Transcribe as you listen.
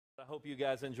hope you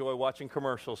guys enjoy watching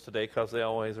commercials today because they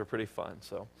always are pretty fun.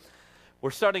 So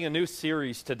we're starting a new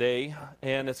series today,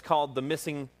 and it's called The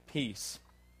Missing Piece.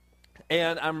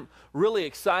 And I'm really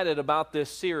excited about this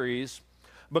series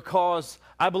because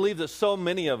I believe that so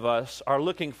many of us are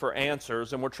looking for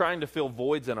answers, and we're trying to fill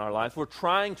voids in our lives. We're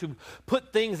trying to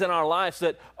put things in our lives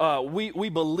that we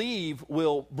believe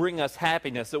will bring us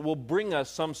happiness, that will bring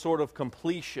us some sort of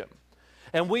completion.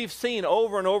 And we've seen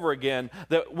over and over again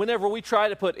that whenever we try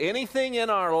to put anything in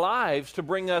our lives to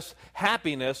bring us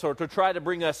happiness or to try to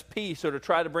bring us peace or to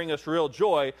try to bring us real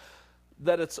joy,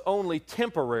 that it's only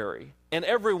temporary. And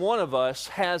every one of us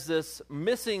has this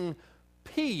missing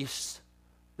piece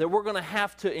that we're going to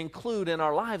have to include in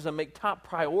our lives and make top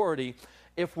priority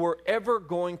if we're ever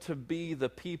going to be the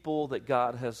people that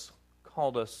God has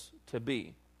called us to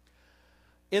be.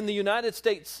 In the United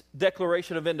States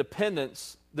Declaration of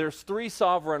Independence, there's 3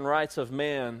 sovereign rights of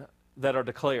man that are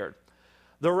declared.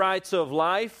 The rights of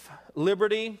life,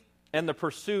 liberty, and the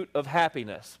pursuit of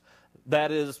happiness.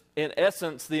 That is, in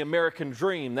essence, the American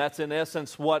dream. That's, in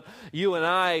essence, what you and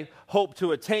I hope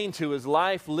to attain to is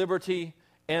life, liberty,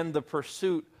 and the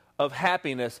pursuit of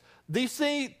happiness. These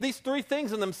 3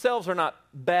 things in themselves are not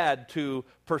bad to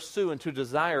pursue and to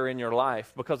desire in your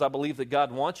life, because I believe that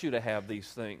God wants you to have these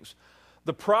things.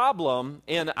 The problem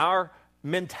in our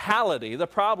mentality, the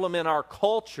problem in our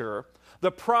culture,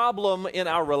 the problem in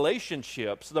our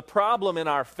relationships, the problem in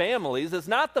our families is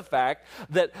not the fact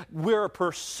that we're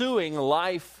pursuing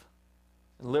life,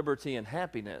 liberty, and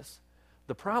happiness.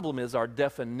 The problem is our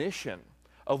definition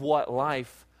of what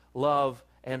life, love,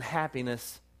 and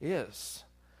happiness is.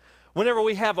 Whenever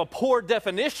we have a poor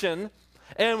definition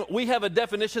and we have a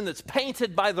definition that's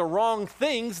painted by the wrong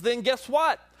things, then guess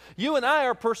what? You and I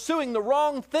are pursuing the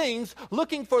wrong things,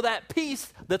 looking for that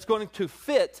piece that's going to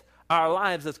fit our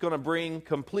lives, that's going to bring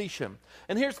completion.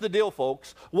 And here's the deal,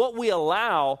 folks. What we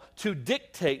allow to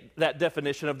dictate that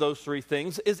definition of those 3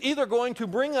 things is either going to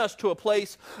bring us to a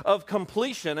place of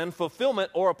completion and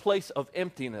fulfillment or a place of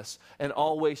emptiness, and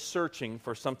always searching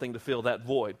for something to fill that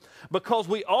void. Because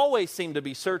we always seem to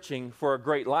be searching for a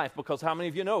great life, because how many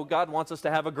of you know God wants us to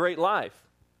have a great life?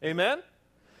 Amen?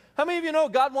 How many of you know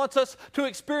God wants us to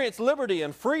experience liberty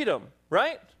and freedom,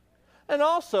 right? And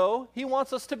also, He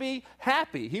wants us to be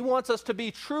happy. He wants us to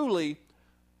be truly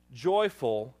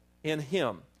joyful in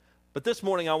Him. But this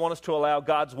morning, I want us to allow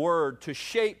God's Word to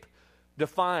shape,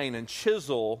 define, and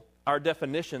chisel our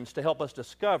definitions to help us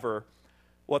discover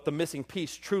what the missing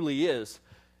piece truly is.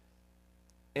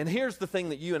 And here's the thing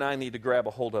that you and I need to grab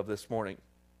a hold of this morning,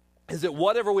 is that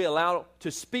whatever we allow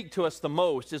to speak to us the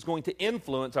most is going to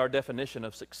influence our definition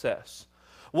of success.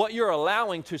 What you're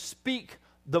allowing to speak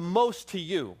the most to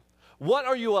you, what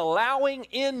are you allowing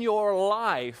in your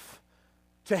life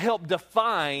to help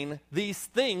define these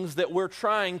things that we're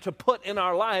trying to put in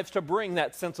our lives to bring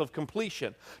that sense of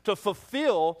completion, to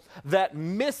fulfill that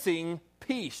missing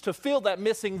piece, to fill that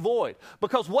missing void?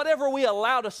 Because whatever we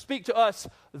allow to speak to us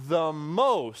the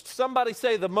most, somebody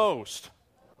say the most.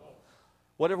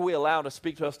 Whatever we allow to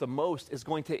speak to us the most is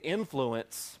going to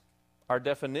influence our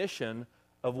definition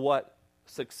of what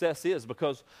success is.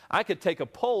 Because I could take a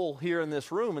poll here in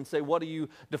this room and say, what do you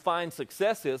define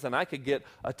success is? And I could get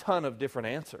a ton of different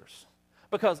answers.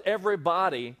 Because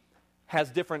everybody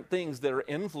has different things that are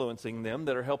influencing them,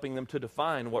 that are helping them to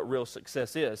define what real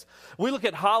success is. We look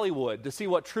at Hollywood to see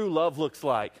what true love looks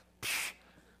like.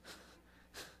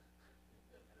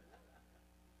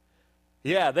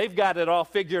 Yeah, they've got it all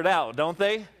figured out, don't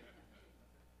they?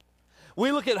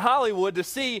 We look at Hollywood to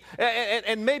see,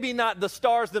 and maybe not the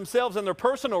stars themselves and their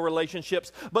personal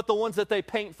relationships, but the ones that they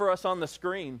paint for us on the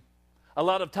screen. A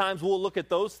lot of times we'll look at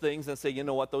those things and say, you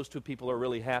know what, those 2 people are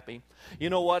really happy. You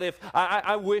know what, if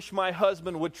I wish my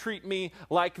husband would treat me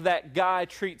like that guy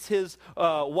treats his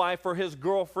wife or his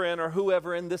girlfriend or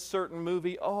whoever in this certain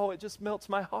movie. Oh, it just melts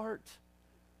my heart.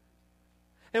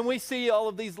 And we see all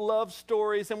of these love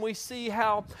stories, and we see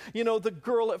how, you know, the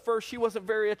girl at first, she wasn't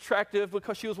very attractive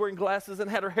because she was wearing glasses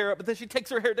and had her hair up, but then she takes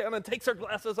her hair down and takes her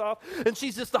glasses off, and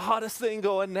she's just the hottest thing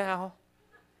going now.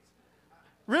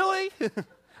 Really?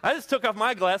 I just took off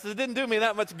my glasses. It didn't do me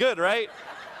that much good, right?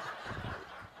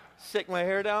 Shake my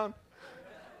hair down.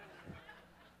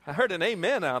 I heard an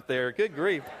amen out there. Good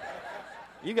grief.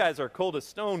 You guys are cold as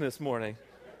stone this morning.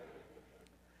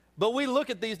 But we look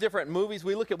at these different movies,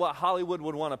 we look at what Hollywood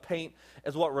would want to paint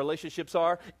as what relationships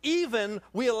are. Even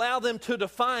we allow them to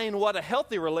define what a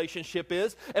healthy relationship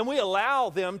is, and we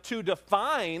allow them to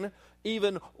define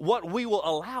even what we will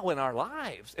allow in our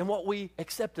lives and what we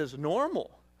accept as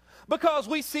normal. Because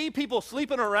we see people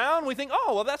sleeping around, we think,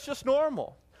 oh, well, that's just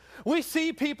normal. We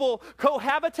see people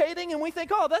cohabitating and we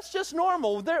think, oh, that's just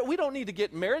normal. We don't need to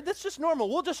get married. That's just normal.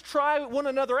 We'll just try one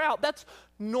another out. That's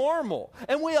normal.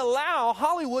 And we allow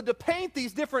Hollywood to paint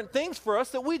these different things for us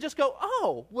that we just go,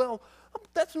 oh, well,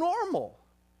 that's normal.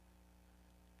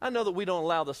 I know that we don't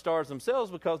allow the stars themselves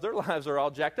because their lives are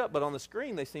all jacked up, but on the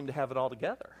screen they seem to have it all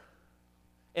together.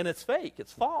 And it's fake,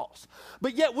 it's false.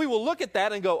 But yet we will look at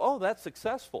that and go, oh, that's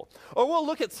successful. Or we'll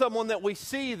look at someone that we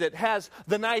see that has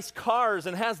the nice cars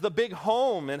and has the big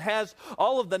home and has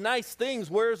all of the nice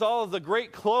things, wears all of the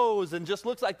great clothes and just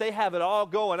looks like they have it all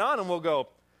going on, and we'll go,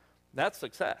 that's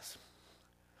success.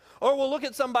 Or we'll look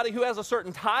at somebody who has a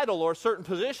certain title or a certain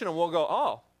position and we'll go,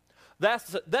 oh,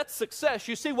 that's success.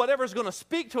 You see, whatever's going to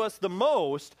speak to us the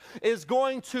most is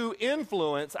going to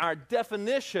influence our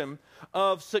definition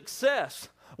of success.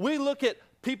 We look at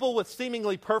people with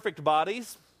seemingly perfect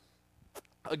bodies.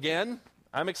 Again,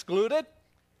 I'm excluded.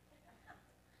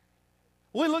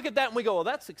 We look at that and we go, well,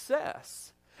 that's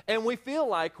success. And we feel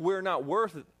like we're not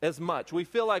worth as much. We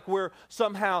feel like we're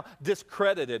somehow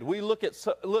discredited. We look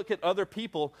at other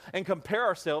people and compare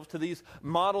ourselves to these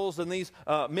models and these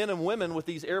men and women with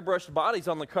these airbrushed bodies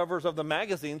on the covers of the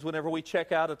magazines whenever we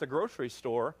check out at the grocery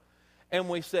store. And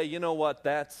we say, you know what,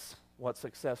 that's what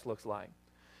success looks like.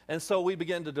 And so we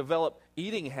begin to develop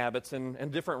eating habits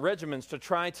and different regimens to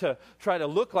try to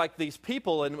look like these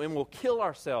people, and we'll kill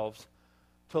ourselves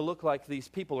to look like these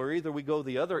people. Or either we go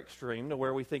the other extreme to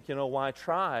where we think, you know, why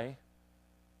try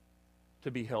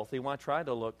to be healthy? Why try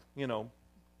to look, you know,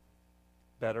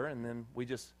 better? And then we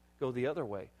just go the other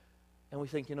way. And we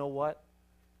think, you know what?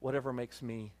 Whatever makes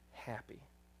me happy,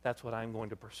 that's what I'm going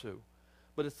to pursue.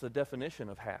 But it's the definition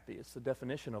of happy. It's the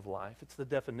definition of life. It's the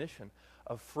definition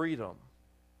of freedom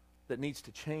that needs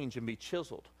to change and be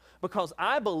chiseled. Because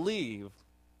I believe,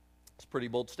 it's a pretty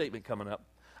bold statement coming up,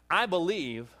 I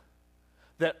believe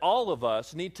that all of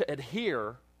us need to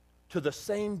adhere to the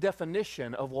same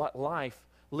definition of what life,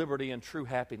 liberty, and true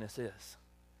happiness is.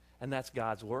 And that's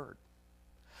God's Word.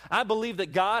 I believe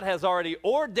that God has already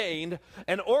ordained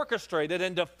and orchestrated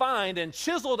and defined and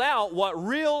chiseled out what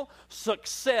real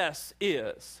success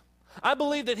is. I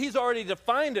believe that He's already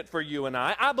defined it for you and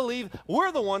I. I believe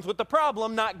we're the ones with the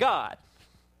problem, not God.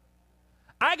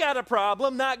 I got a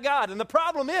problem, not God. And the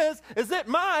problem is that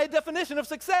my definition of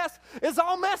success is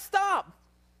all messed up.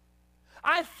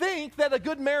 I think that a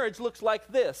good marriage looks like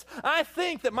this. I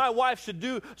think that my wife should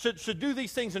do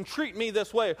these things and treat me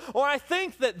this way. Or I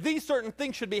think that these certain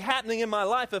things should be happening in my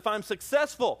life if I'm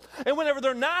successful. And whenever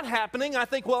they're not happening, I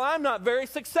think, well, I'm not very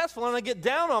successful. And I get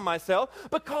down on myself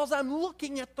because I'm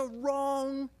looking at the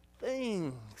wrong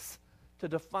things to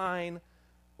define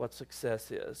what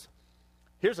success is.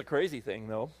 Here's a crazy thing,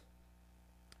 though,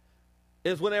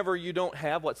 is whenever you don't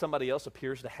have what somebody else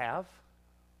appears to have,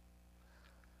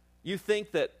 you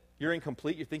think that you're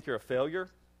incomplete, you think you're a failure,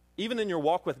 even in your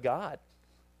walk with God.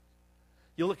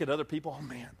 You look at other people, oh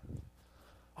man,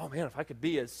 if I could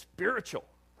be as spiritual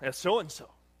as so-and-so.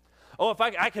 Oh, if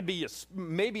I could be,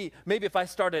 maybe if I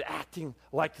started acting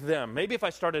like them, maybe if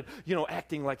I started,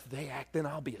 acting like they act, then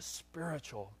I'll be as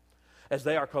spiritual as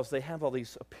they are, because they have all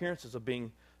these appearances of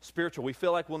being spiritual. We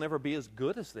feel like we'll never be as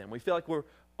good as them. We feel like we're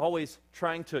always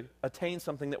trying to attain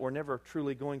something that we're never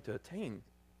truly going to attain.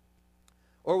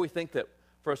 Or we think that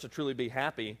for us to truly be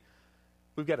happy,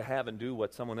 we've got to have and do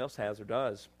what someone else has or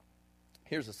does.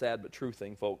 Here's the sad but true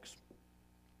thing, folks,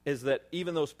 is that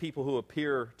even those people who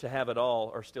appear to have it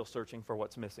all are still searching for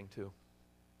what's missing too.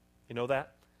 You know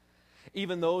that?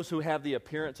 Even those who have the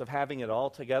appearance of having it all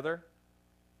together,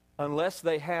 unless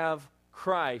they have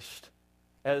Christ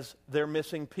as their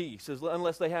missing piece,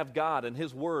 unless they have God and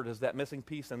His Word as that missing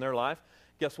piece in their life,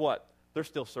 guess what? They're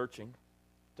still searching.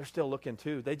 They're still looking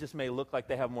too. They just may look like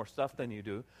they have more stuff than you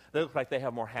do. They look like they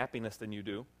have more happiness than you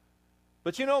do.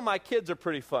 But my kids are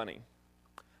pretty funny.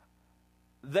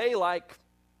 They like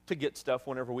to get stuff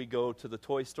whenever we go to the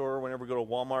toy store, whenever we go to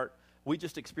Walmart. We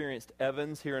just experienced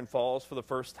Evans here in Falls for the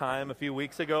first time a few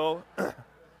weeks ago.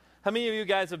 How many of you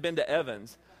guys have been to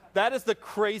Evans? That is the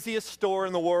craziest store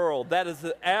in the world. That is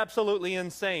absolutely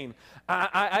insane.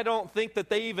 I don't think that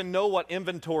they even know what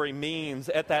inventory means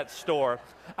at that store.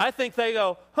 I think they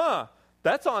go,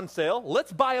 that's on sale.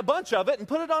 Let's buy a bunch of it and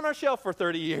put it on our shelf for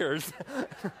 30 years.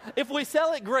 If we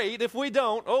sell it, great. If we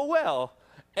don't, oh well.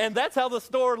 And that's how the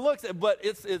store looks, but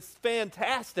it's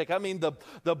fantastic. I mean,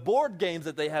 the board games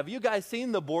that they have. You guys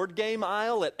seen the board game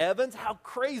aisle at Evans? How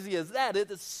crazy is that?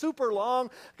 It is super long.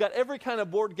 Got every kind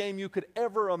of board game you could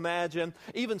ever imagine.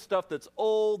 Even stuff that's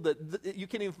old that you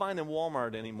can't even find in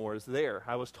Walmart anymore is there.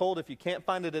 I was told if you can't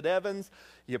find it at Evans,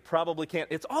 you probably can't.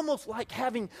 It's almost like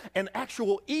having an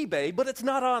actual eBay, but it's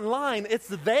not online. It's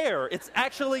there. It's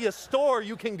actually a store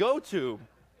you can go to.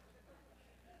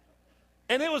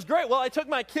 And it was great. Well, I took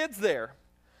my kids there.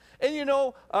 And,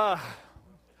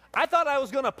 I thought I was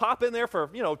going to pop in there for,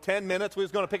 10 minutes. We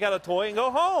was going to pick out a toy and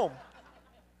go home.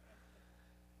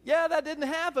 Yeah, that didn't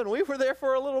happen. We were there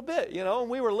for a little bit, and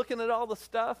we were looking at all the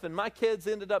stuff. And my kids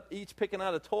ended up each picking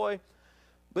out a toy.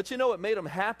 But, it made them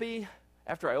happy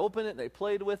after I opened it. They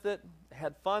played with it,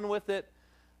 had fun with it.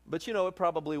 But, it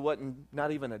probably wasn't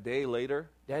not even a day later.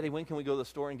 Daddy, when can we go to the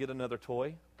store and get another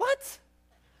toy? What?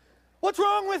 What's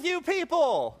wrong with you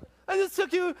people? I just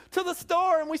took you to the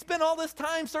store and we spent all this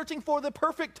time searching for the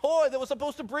perfect toy that was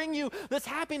supposed to bring you this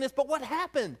happiness. But what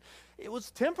happened? It was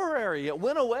temporary. It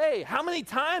went away. How many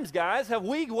times, guys, have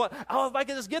we if I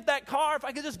could just get that car, if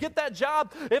I could just get that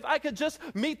job, if I could just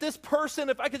meet this person,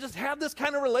 if I could just have this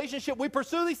kind of relationship, we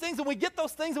pursue these things and we get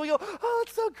those things and we go, oh,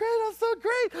 it's so great, I'm so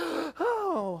great.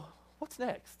 Oh, what's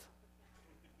next?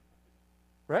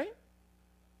 Right?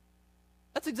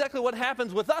 That's exactly what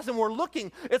happens with us, and we're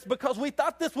looking. It's because we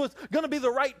thought this was going to be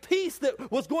the right piece that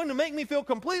was going to make me feel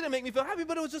complete and make me feel happy,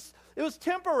 but it was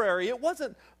temporary. It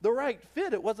wasn't the right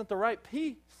fit. It wasn't the right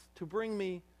piece to bring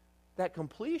me that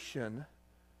completion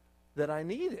that I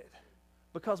needed,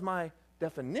 because my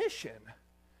definition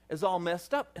is all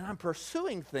messed up, and I'm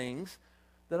pursuing things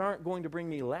that aren't going to bring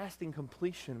me lasting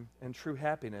completion and true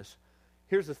happiness.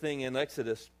 Here's the thing in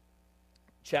Exodus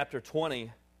chapter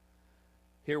 20.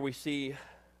 Here we see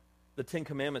the Ten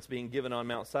Commandments being given on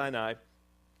Mount Sinai.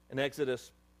 In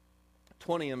Exodus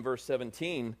 20 and verse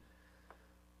 17,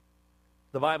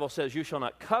 the Bible says, you shall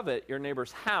not covet your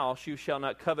neighbor's house, you shall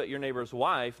not covet your neighbor's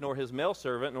wife, nor his male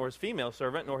servant, nor his female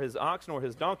servant, nor his ox, nor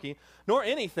his donkey, nor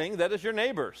anything that is your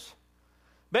neighbor's.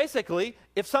 Basically,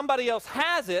 if somebody else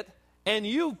has it, and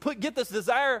you get this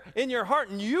desire in your heart,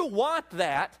 and you want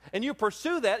that, and you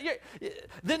pursue that,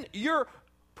 then you're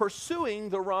pursuing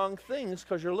the wrong things,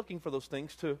 because you're looking for those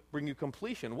things to bring you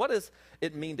completion. What does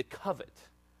it mean to covet?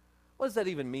 What does that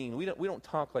even mean? We don't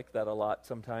talk like that a lot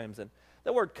sometimes. And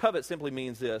the word covet simply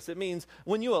means this. It means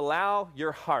when you allow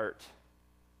your heart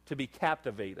to be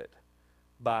captivated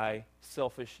by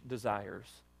selfish desires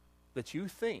that you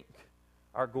think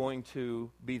are going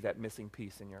to be that missing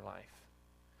piece in your life,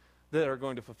 that are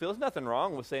going to fulfill. There's nothing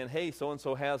wrong with saying, hey,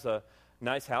 so-and-so has a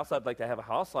nice house. I'd like to have a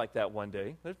house like that one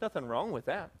day. There's nothing wrong with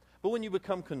that. But when you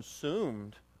become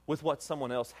consumed with what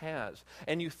someone else has,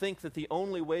 and you think that the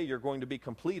only way you're going to be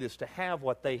complete is to have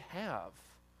what they have,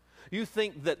 you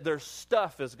think that their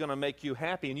stuff is going to make you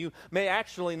happy, and you may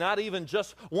actually not even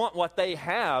just want what they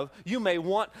have. You may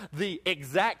want the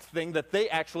exact thing that they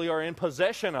actually are in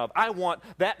possession of. I want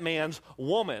that man's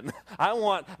woman. I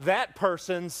want that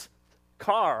person's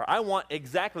car. I want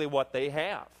exactly what they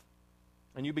have.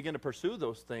 And you begin to pursue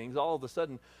those things, all of a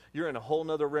sudden you're in a whole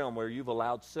nother realm where you've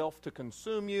allowed self to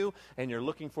consume you, and you're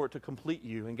looking for it to complete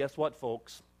you. And guess what,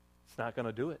 folks? It's not going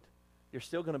to do it. You're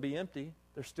still going to be empty.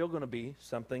 There's still going to be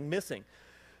something missing.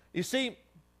 You see,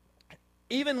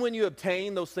 even when you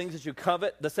obtain those things that you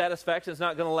covet, the satisfaction is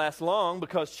not going to last long,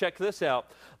 because check this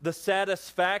out. The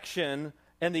satisfaction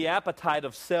and the appetite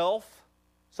of self,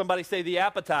 somebody say the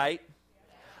appetite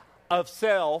of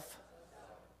self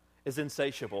is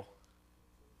insatiable.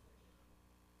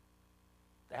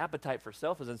 The appetite for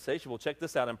self is insatiable. Check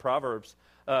this out in Proverbs,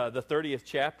 the 30th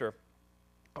chapter.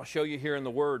 I'll show you here in the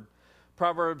Word.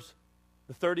 Proverbs,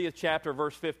 the 30th chapter,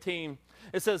 verse 15.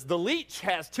 It says, the leech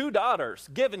has two daughters,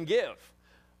 give and give.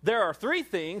 There are three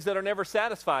things that are never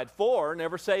satisfied. Four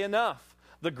never say enough.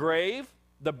 The grave,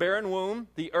 the barren womb,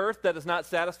 the earth that is not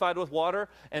satisfied with water,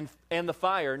 and the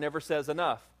fire never says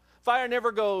enough. Fire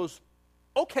never goes,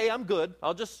 okay, I'm good.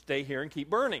 I'll just stay here and keep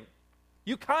burning.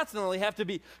 You constantly have to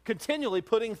be continually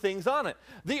putting things on it.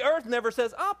 The earth never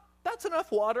says, oh, that's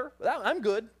enough water. I'm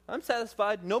good. I'm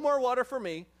satisfied. No more water for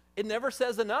me. It never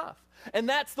says enough. And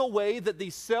that's the way that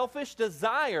these selfish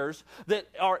desires that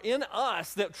are in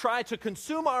us, that try to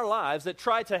consume our lives, that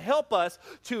try to help us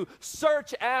to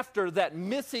search after that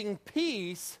missing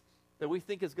piece that we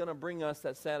think is going to bring us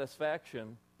that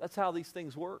satisfaction. That's how these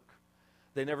things work.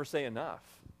 They never say enough.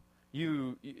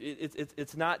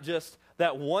 It's not just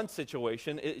that one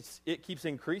situation. It keeps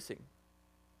increasing.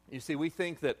 You see, we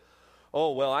think that,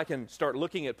 oh, well, I can start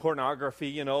looking at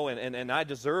pornography, and I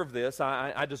deserve this.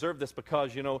 I deserve this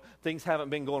because, things haven't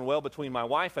been going well between my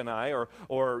wife and I, or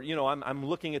I'm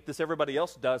looking at this, everybody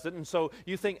else does it. And so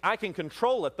you think, I can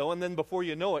control it, though, and then before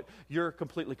you know it, you're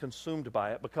completely consumed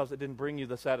by it because it didn't bring you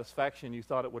the satisfaction you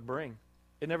thought it would bring.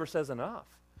 It never says enough.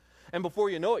 And before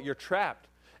you know it, you're trapped,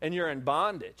 and you're in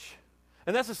bondage.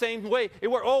 And that's the same way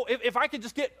it works. Oh, if I could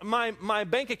just get my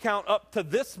bank account up to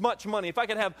this much money, if I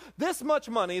could have this much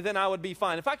money, then I would be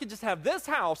fine. If I could just have this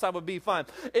house, I would be fine.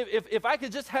 If I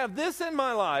could just have this in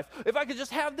my life, if I could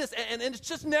just have this, and it's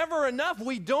just never enough.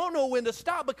 We don't know when to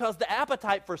stop because the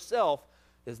appetite for self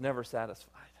is never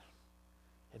satisfied.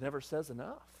 It never says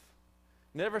enough.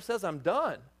 It never says I'm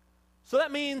done. So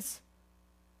that means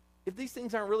if these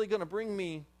things aren't really going to bring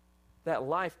me that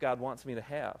life God wants me to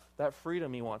have, that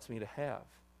freedom He wants me to have,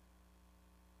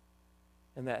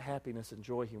 and that happiness and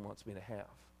joy He wants me to have,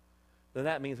 then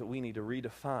that means that we need to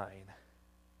redefine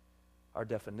our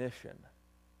definition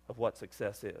of what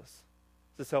success is. Is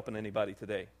this helping anybody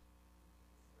today?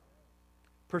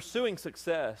 Pursuing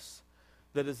success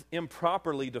that is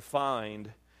improperly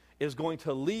defined is going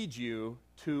to lead you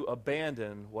to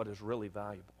abandon what is really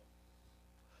valuable.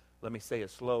 Let me say it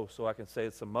slow so I can say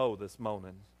it some more this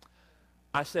morning.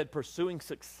 I said pursuing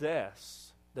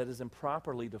success that is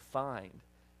improperly defined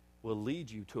will lead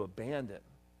you to abandon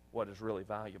what is really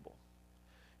valuable.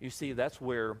 You see, that's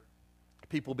where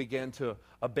people begin to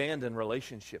abandon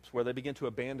relationships, where they begin to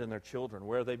abandon their children,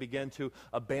 where they begin to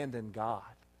abandon God.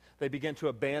 They begin to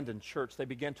abandon church. They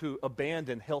begin to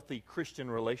abandon healthy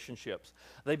Christian relationships.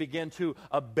 They begin to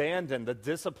abandon the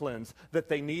disciplines that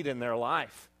they need in their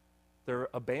life. They're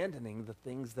abandoning the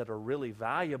things that are really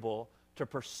valuable to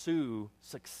pursue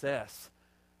success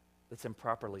that's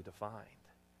improperly defined.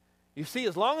 You see,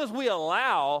 as long as we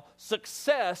allow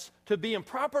success to be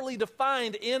improperly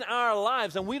defined in our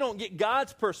lives and we don't get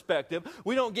God's perspective,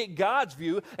 we don't get God's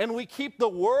view, and we keep the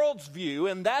world's view,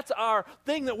 and that's our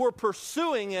thing that we're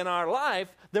pursuing in our life,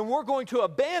 then we're going to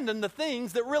abandon the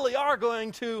things that really are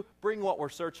going to bring what we're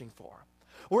searching for.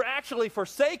 We're actually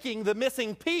forsaking the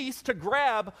missing piece to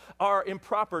grab our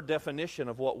improper definition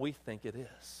of what we think it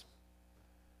is.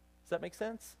 Does that make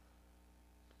sense?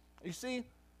 You see,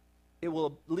 it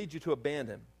will lead you to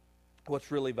abandon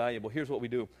what's really valuable. Here's what we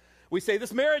do. We say,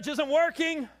 this marriage isn't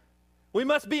working. We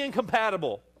must be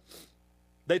incompatible.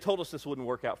 They told us this wouldn't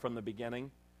work out from the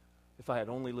beginning. If I had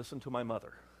only listened to my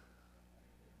mother.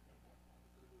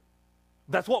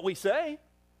 That's what we say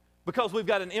because we've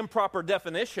got an improper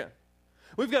definition.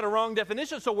 We've got a wrong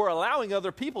definition, so we're allowing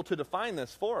other people to define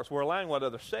this for us. We're allowing what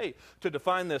others say to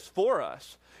define this for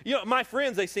us. You know, my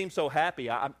friends, they seem so happy.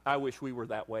 I wish we were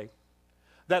that way.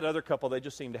 That other couple, they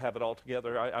just seem to have it all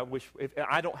together. I wish,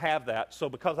 I don't have that, so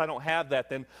because I don't have that,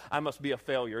 then I must be a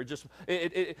failure.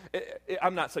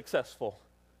 I'm not successful.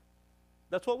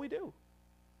 That's what we do.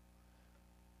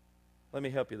 Let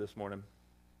me help you this morning.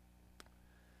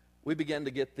 We begin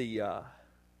to get the,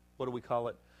 what do we call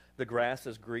it? The grass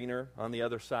is greener on the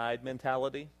other side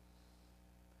mentality.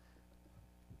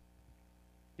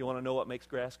 You want to know what makes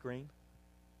grass green?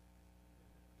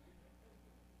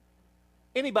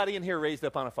 Anybody in here raised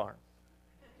up on a farm?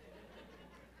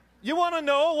 You want to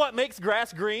know what makes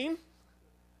grass green?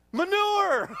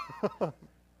 Manure!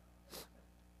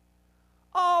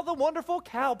 All the wonderful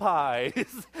cow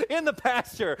pies in the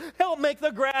pasture help make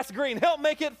the grass green, help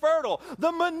make it fertile.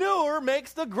 The manure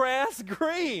makes the grass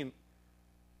green.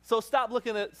 So stop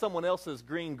looking at someone else's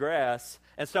green grass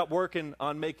and stop working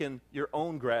on making your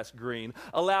own grass green.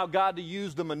 Allow God to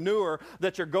use the manure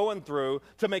that you're going through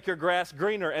to make your grass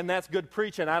greener, and that's good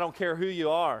preaching. I don't care who you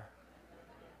are.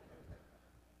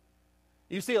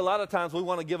 You see, a lot of times we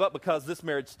want to give up because this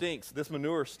marriage stinks, this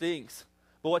manure stinks.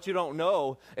 But what you don't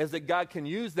know is that God can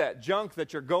use that junk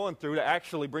that you're going through to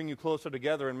actually bring you closer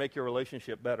together and make your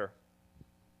relationship better.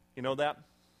 You know that?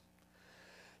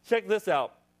 Check this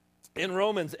out. In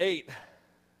Romans 8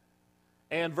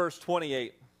 and verse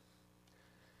 28,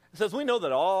 it says, we know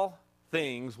that all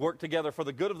things work together for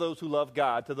the good of those who love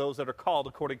God, to those that are called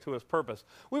according to His purpose.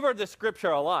 We've heard this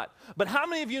scripture a lot, but how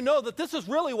many of you know that this is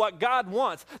really what God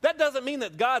wants? That doesn't mean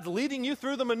that God's leading you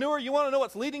through the manure. You want to know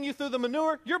what's leading you through the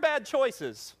manure? Your bad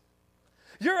choices,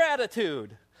 your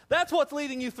attitude. That's what's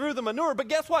leading you through the manure. But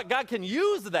guess what? God can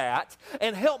use that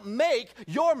and help make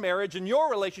your marriage and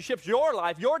your relationships, your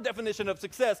life, your definition of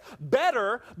success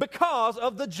better because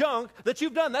of the junk that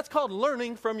you've done. That's called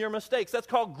learning from your mistakes. That's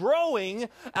called growing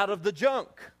out of the junk.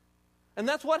 And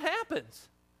that's what happens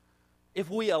if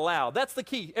we allow. That's the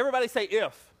key. Everybody say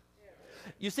if.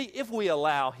 You see, if we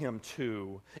allow Him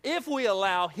to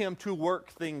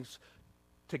work things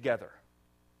together.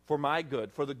 for my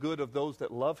good, for the good of those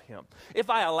that love him. If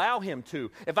I allow him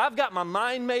to, if I've got my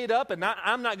mind made up and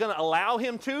I'm not going to allow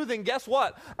him to, then guess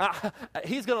what?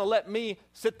 He's going to let me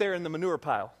sit there in the manure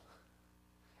pile.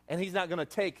 And he's not going to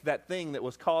take that thing that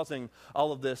was causing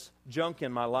all of this junk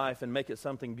in my life and make it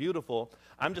something beautiful.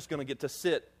 I'm just going to get to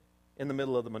sit in the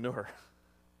middle of the manure.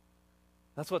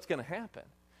 That's what's going to happen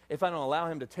if I don't allow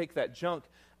him to take that junk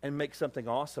and make something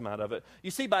awesome out of it. You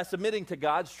see, by submitting to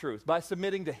God's truth, by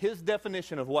submitting to his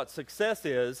definition of what success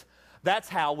is, that's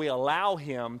how we allow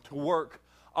him to work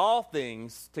all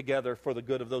things together for the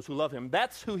good of those who love him.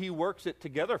 That's who he works it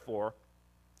together for.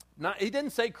 He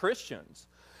didn't say Christians.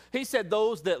 He said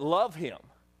those that love him.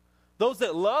 Those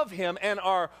that love him and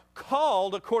are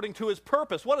called according to his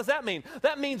purpose. What does that mean?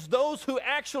 That means those who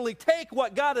actually take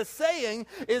what God is saying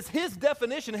is his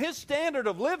definition, his standard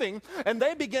of living, and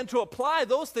they begin to apply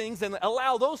those things and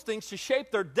allow those things to shape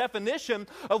their definition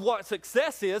of what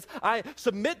success is. I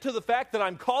submit to the fact that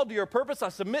I'm called to your purpose. I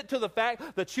submit to the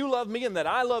fact that you love me and that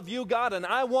I love you, God, and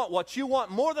I want what you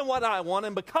want more than what I want.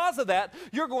 And because of that,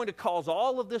 you're going to cause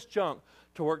all of this junk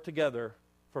to work together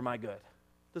for my good.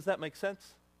 Does that make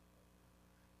sense?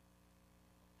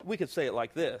 We could say it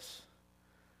like this.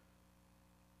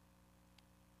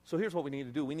 So here's what we need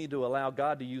to do. We need to allow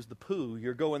God to use the poo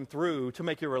you're going through to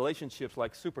make your relationships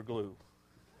like super glue.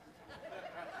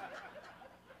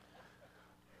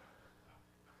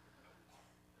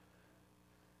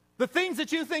 The things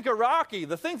that you think are rocky,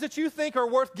 the things that you think are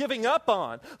worth giving up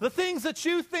on, the things that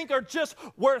you think are just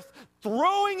worth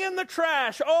throwing in the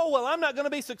trash. Oh, well, I'm not going to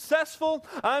be successful.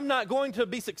 I'm not going to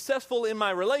be successful in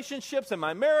my relationships, in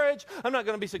my marriage. I'm not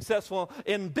going to be successful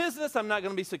in business. I'm not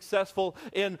going to be successful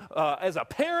in as a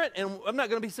parent, and I'm not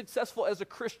going to be successful as a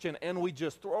Christian. And we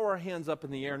just throw our hands up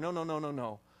in the air.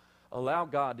 No. Allow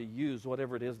God to use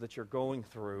whatever it is that you're going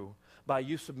through by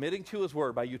you submitting to his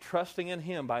word, by you trusting in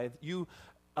him, by you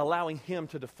allowing him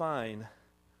to define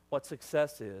what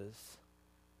success is.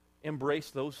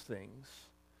 Embrace those things.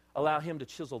 Allow him to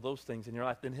chisel those things in your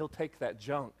life. Then he'll take that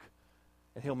junk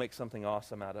and he'll make something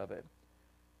awesome out of it.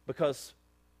 Because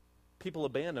people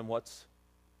abandon what's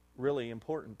really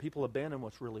important. People abandon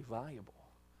what's really valuable.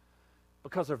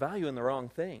 Because they're valuing the wrong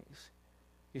things.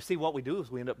 You see, what we do is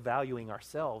we end up valuing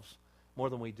ourselves more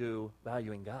than we do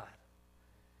valuing God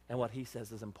and what he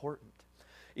says is important.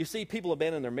 You see, people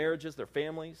abandon their marriages, their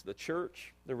families, the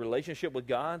church, their relationship with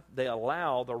God. They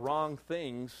allow the wrong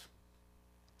things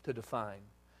to define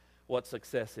what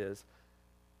success is.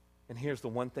 And here's the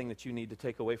one thing that you need to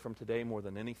take away from today more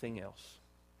than anything else,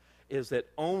 is that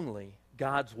only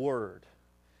God's word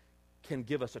can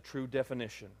give us a true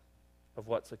definition of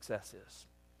what success is.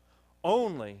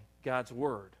 Only God's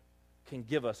word can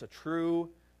give us a true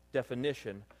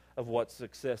definition of what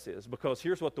success is. Because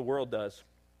here's what the world does.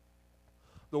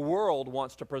 The world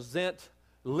wants to present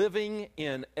living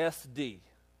in SD.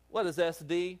 What is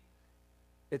SD?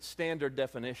 It's standard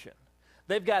definition.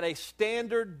 They've got a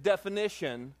standard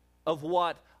definition of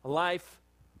what life,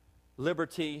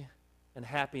 liberty, and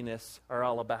happiness are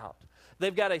all about.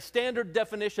 They've got a standard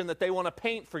definition that they want to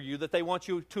paint for you, that they want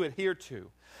you to adhere to.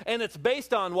 And it's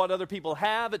based on what other people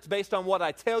have. It's based on what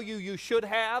I tell you you should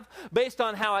have. Based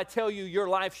on how I tell you your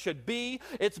life should be.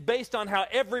 It's based on how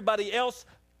everybody else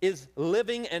is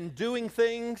living and doing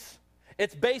things.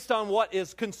 It's based on what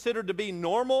is considered to be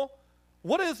normal.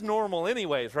 What is normal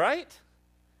anyways, right?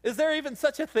 Is there even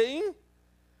such a thing?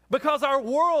 Because our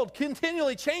world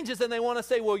continually changes and they want to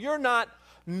say, well, you're not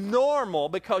normal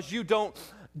because you don't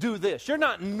do this. You're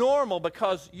not normal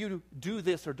because you do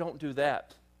this or don't do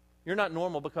that. You're not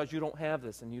normal because you don't have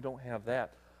this and you don't have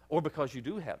that, or because you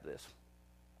do have this.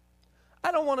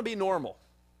 I don't want to be normal,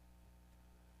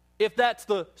 if that's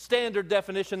the standard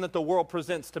definition that the world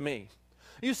presents to me.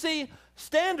 You see,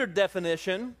 standard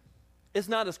definition is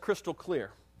not as crystal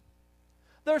clear.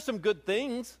 There are some good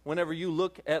things whenever you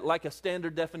look at like a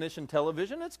standard definition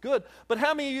television. It's good. But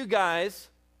how many of you guys,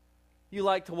 you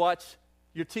like to watch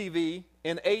your TV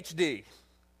in HD,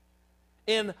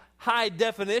 in high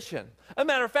definition? As a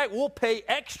matter of fact, we'll pay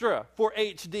extra for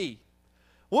HD.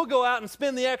 We'll go out and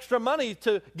spend the extra money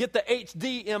to get the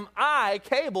HDMI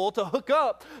cable to hook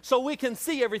up so we can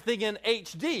see everything in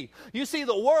HD. You see,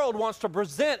 the world wants to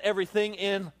present everything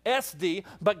in SD,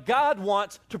 but God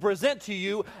wants to present to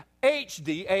you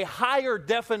HD, a higher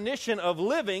definition of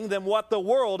living than what the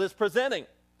world is presenting.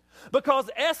 Because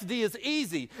SD is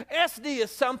easy. SD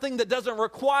is something that doesn't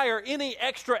require any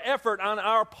extra effort on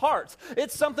our parts.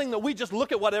 It's something that we just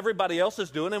look at what everybody else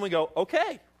is doing and we go,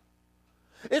 okay.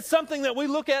 It's something that we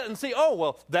look at and see, oh,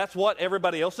 well, that's what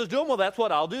everybody else is doing. Well, that's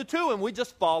what I'll do too. And we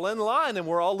just fall in line and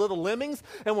we're all little lemmings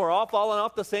and we're all falling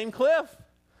off the same cliff.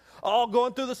 all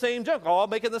going through the same junk, all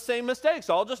making the same mistakes,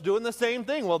 all just doing the same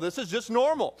thing. Well, this is just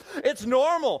normal. It's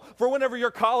normal for whenever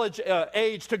you're college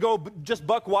age to go just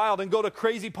buck wild and go to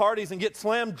crazy parties and get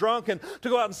slammed drunk and to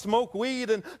go out and smoke weed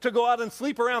and to go out and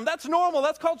sleep around. That's normal.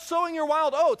 That's called sowing your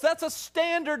wild oats. That's a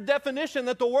standard definition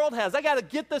that the world has. I got to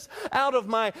get this out of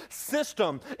my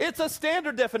system. It's a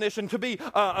standard definition to be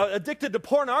addicted to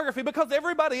pornography because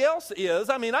everybody else is.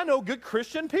 I mean, I know good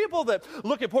Christian people that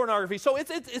look at pornography, so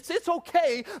it's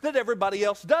okay that everybody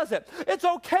else does it. It's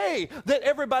okay that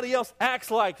everybody else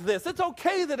acts like this. It's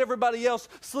okay that everybody else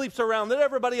sleeps around, that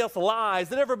everybody else lies,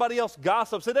 that everybody else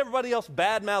gossips, that everybody else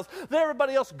badmouths, that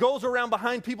everybody else goes around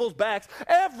behind people's backs.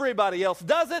 Everybody else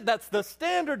does it. That's the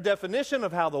standard definition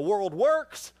of how the world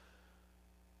works.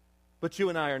 But you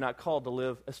and I are not called to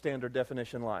live a standard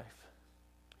definition life.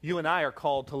 You and I are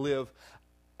called to live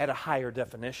at a higher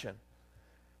definition.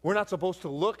 We're not supposed to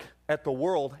look at the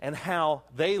world and how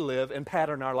they live and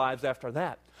pattern our lives after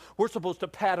that. We're supposed to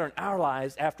pattern our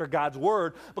lives after God's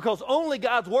Word because only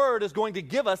God's Word is going to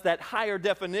give us that higher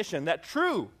definition, that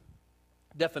true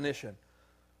definition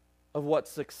of what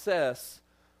success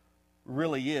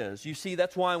really is. You see,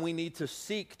 that's why we need to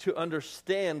seek to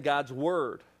understand God's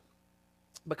Word.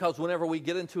 Because whenever we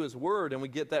get into His Word and we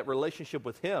get that relationship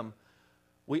with Him,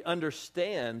 we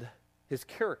understand His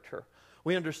character.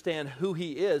 We understand who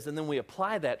He is, and then we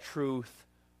apply that truth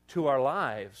to our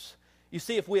lives. You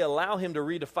see, if we allow Him to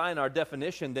redefine our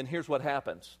definition, then here's what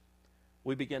happens.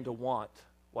 We begin to want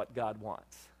what God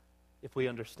wants if we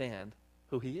understand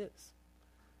who He is.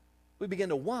 We begin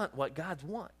to want what God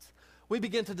wants. We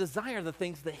begin to desire the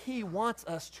things that He wants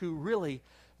us to really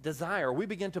desire. We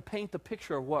begin to paint the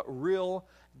picture of what real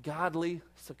godly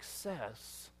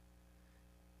success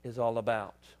is all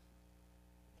about.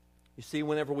 You see,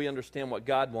 whenever we understand what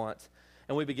God wants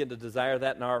and we begin to desire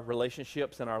that in our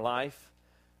relationships and our life,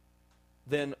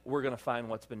 then we're going to find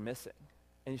what's been missing.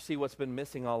 And you see, what's been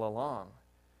missing all along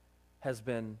has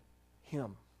been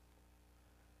Him.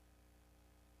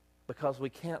 Because we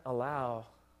can't allow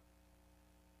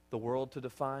the world to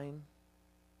define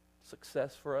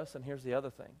success for us. And here's the other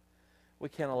thing. We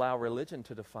can't allow religion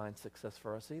to define success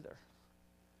for us either.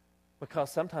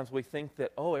 Because sometimes we think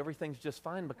that, everything's just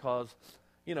fine because,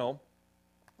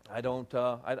 I don't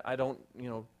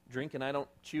drink and I don't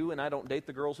chew and I don't date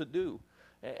the girls that do.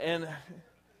 And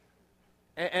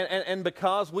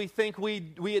because we think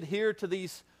we adhere to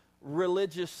these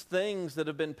religious things that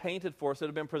have been painted for us, that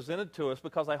have been presented to us,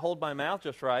 because I hold my mouth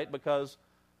just right, because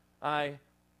I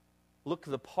look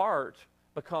the part,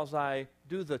 because I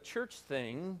do the church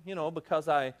thing, because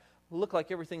I look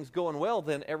like everything's going well,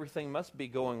 then everything must be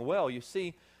going well. You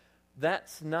see,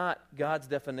 that's not God's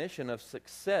definition of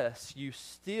success. You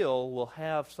still will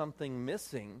have something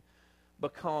missing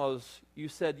because you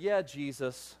said, yeah,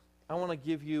 Jesus, I want to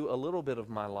give you a little bit of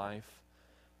my life,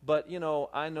 but,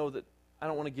 I know that I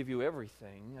don't want to give you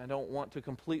everything. I don't want to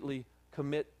completely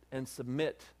commit and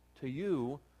submit to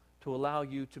you to allow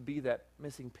you to be that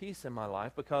missing piece in my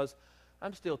life because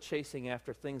I'm still chasing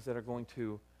after things that are going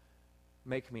to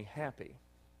make me happy.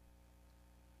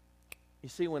 You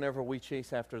see, whenever we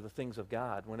chase after the things of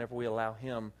God, whenever we allow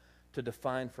Him to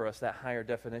define for us that higher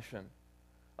definition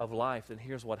of life, then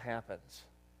here's what happens.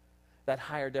 That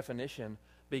higher definition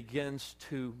begins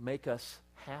to make us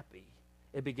happy.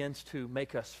 It begins to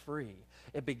make us free.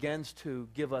 It begins to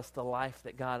give us the life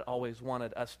that God always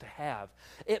wanted us to have.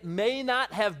 It may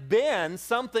not have been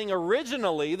something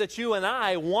originally that you and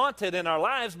I wanted in our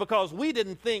lives because we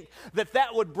didn't think that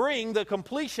that would bring the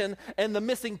completion and the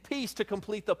missing piece to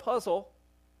complete the puzzle.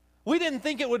 We didn't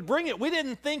think it would bring it. We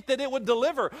didn't think that it would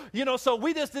deliver. So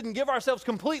we just didn't give ourselves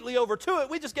completely over to it.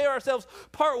 We just gave ourselves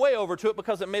part way over to it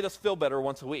because it made us feel better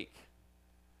once a week.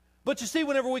 But you see,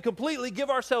 whenever we completely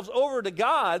give ourselves over to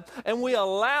God and we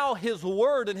allow His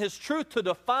Word and His truth to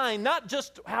define not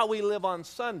just how we live on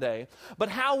Sunday, but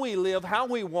how we live, how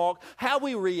we walk, how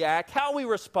we react, how we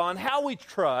respond, how we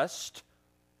trust,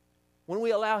 when we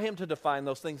allow Him to define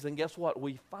those things, then guess what?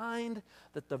 We find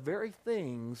that the very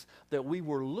things that we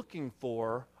were looking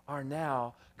for are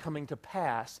now coming to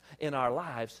pass in our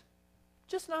lives,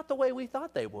 just not the way we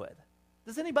thought they would.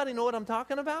 Does anybody know what I'm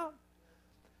talking about?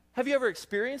 Have you ever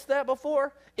experienced that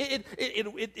before?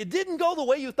 It didn't go the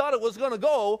way you thought it was going to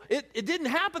go. It didn't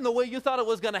happen the way you thought it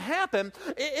was going to happen.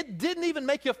 It didn't even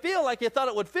make you feel like you thought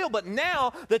it would feel. But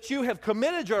now that you have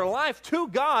committed your life to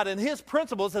God and His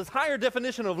principles, His higher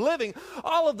definition of living,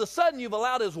 all of a sudden you've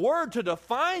allowed His Word to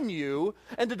define you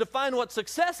and to define what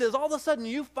success is. All of a sudden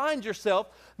you find yourself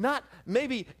not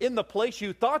maybe in the place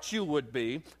you thought you would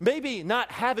be, maybe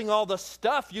not having all the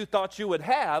stuff you thought you would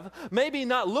have, maybe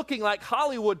not looking like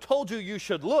Hollywood have told you you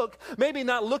should look, maybe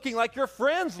not looking like your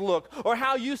friends look or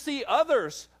how you see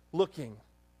others looking.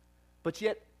 But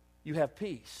yet you have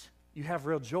peace. You have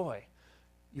real joy.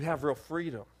 You have real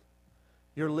freedom.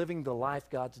 You're living the life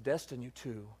God's destined you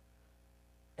to.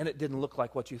 And it didn't look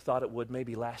like what you thought it would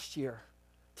maybe last year,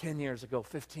 10 years ago,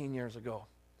 15 years ago.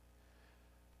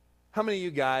 How many of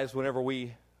you guys, whenever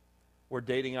we were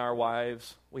dating our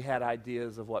wives, we had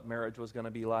ideas of what marriage was going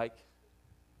to be like?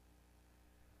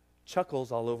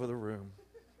 Chuckles all over the room.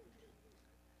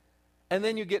 And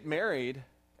then you get married,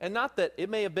 and not that it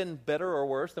may have been better or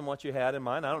worse than what you had in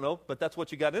mind, I don't know, but that's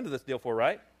what you got into this deal for,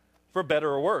 right? For better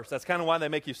or worse. That's kind of why they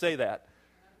make you say that.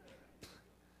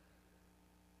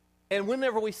 And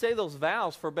whenever we say those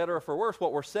vows for better or for worse,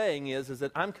 what we're saying is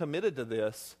that I'm committed to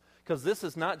this, because this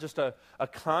is not just a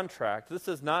contract. This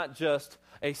is not just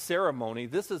a ceremony.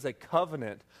 This is a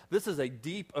covenant. This is a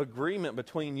deep agreement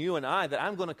between you and I that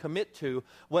I'm going to commit to,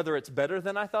 whether it's better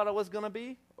than I thought it was going to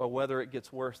be or whether it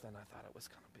gets worse than I thought it was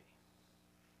going to be.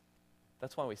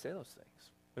 That's why we say those things.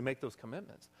 We make those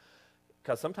commitments.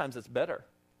 Because sometimes it's better.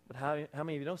 But how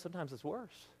many of you know sometimes it's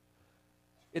worse?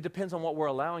 It depends on what we're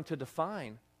allowing to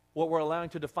define. What we're allowing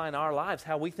to define our lives,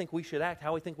 how we think we should act,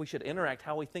 how we think we should interact,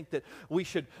 how we think that we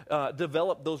should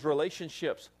develop those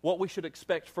relationships, what we should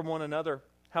expect from one another,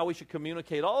 how we should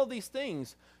communicate. All of these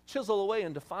things chisel away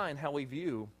and define how we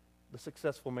view the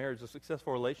successful marriage, the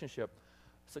successful relationship,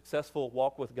 successful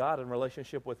walk with God and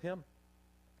relationship with Him.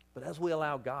 But as we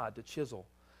allow God to chisel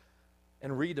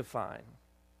and redefine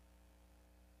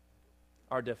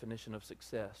our definition of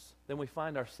success, then we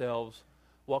find ourselves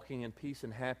walking in peace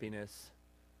and happiness,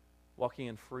 walking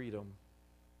in freedom,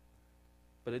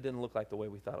 but it didn't look like the way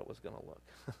we thought it was going to look.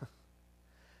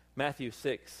 Matthew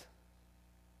 6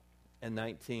 and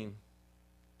 19.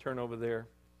 Turn over there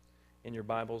in your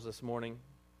Bibles this morning.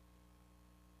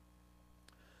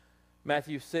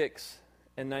 Matthew 6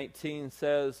 and 19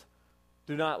 says,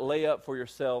 "Do not lay up for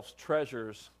yourselves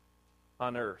treasures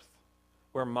on earth,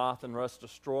 where moth and rust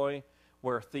destroy,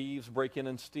 where thieves break in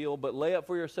and steal, but lay up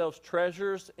for yourselves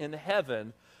treasures in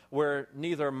heaven, where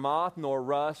neither moth nor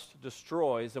rust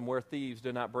destroys, and where thieves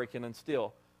do not break in and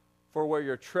steal. For where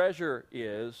your treasure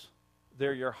is,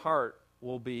 there your heart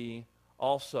will be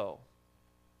also."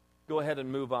 Go ahead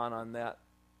and move on that.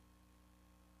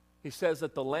 He says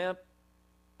that the lamp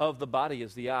of the body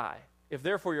is the eye. If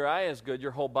therefore your eye is good,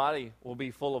 your whole body will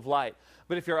be full of light.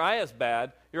 But if your eye is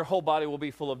bad, your whole body will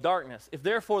be full of darkness. If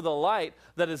therefore the light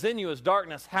that is in you is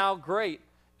darkness, how great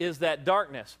is that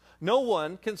darkness? No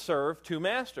one can serve two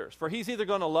masters, for he's either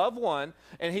going to love one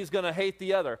and he's going to hate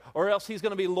the other, or else he's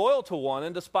going to be loyal to one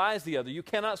and despise the other. You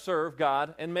cannot serve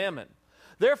God and mammon.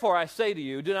 Therefore I say to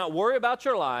you, do not worry about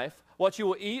your life, what you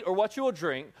will eat or what you will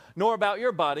drink, nor about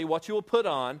your body, what you will put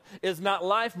on. Is not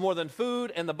life more than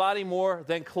food, and the body more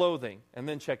than clothing? And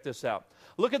then check this out.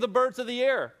 Look at the birds of the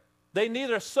air. They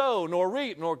neither sow nor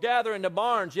reap nor gather into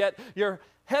barns, yet your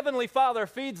heavenly Father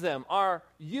feeds them. Are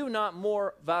you not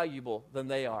more valuable than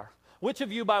they are? Which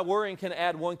of you by worrying can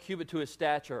add 1 cubit to his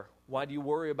stature? Why do you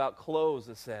worry about clothes,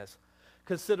 it says?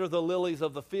 Consider the lilies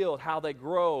of the field, how they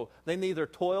grow. They neither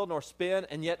toil nor spin,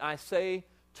 and yet I say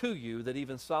to you that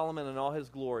even Solomon in all his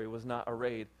glory was not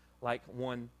arrayed like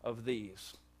one of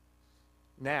these.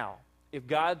 Now, if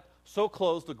God so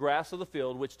clothes the grass of the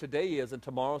field, which today is and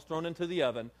tomorrow is thrown into the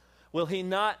oven, will he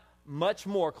not much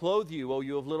more clothe you, O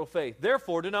you of little faith?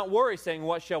 Therefore, do not worry, saying,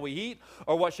 what shall we eat,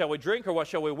 or what shall we drink, or what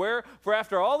shall we wear? For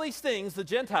after all these things the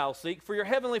Gentiles seek, for your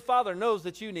heavenly Father knows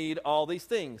that you need all these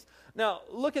things. Now,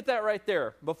 look at that right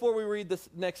there. Before we read this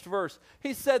next verse,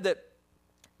 he said that,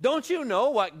 don't you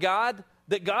know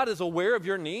that God is aware of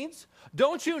your needs?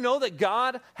 Don't you know that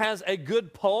God has a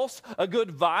good pulse, a good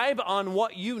vibe on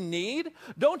what you need?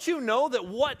 Don't you know that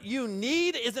what you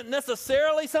need isn't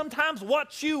necessarily sometimes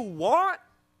what you want?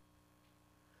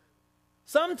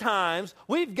 Sometimes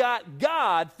we've got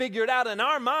God figured out in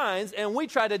our minds, and we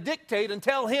try to dictate and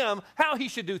tell him how he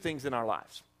should do things in our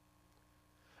lives.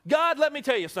 God, let me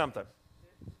tell you something.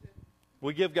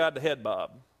 We give God the head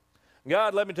bob.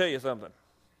 God, let me tell you something.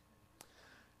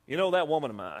 You know that woman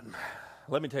of mine,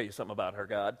 let me tell you something about her,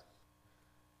 God.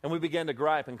 And we began to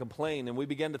gripe and complain, and we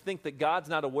began to think that God's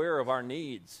not aware of our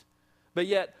needs. But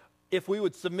yet, if we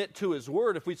would submit to his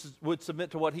word, if we would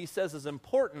submit to what he says is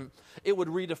important, it would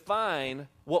redefine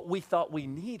what we thought we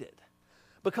needed.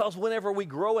 Because whenever we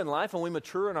grow in life and we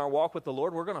mature in our walk with the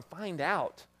Lord, we're going to find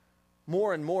out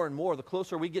more and more and more. The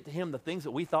closer we get to him, the things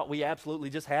that we thought we absolutely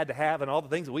just had to have and all the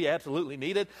things that we absolutely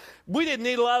needed, we didn't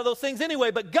need a lot of those things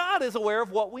anyway, but God is aware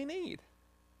of what we need.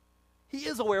 He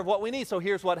is aware of what we need. So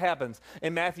here's what happens.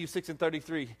 In Matthew 6 and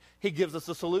 33, he gives us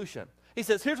a solution. He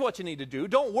says, here's what you need to do.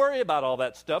 Don't worry about all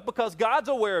that stuff because God's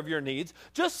aware of your needs.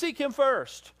 Just seek him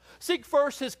first. Seek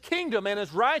first his kingdom and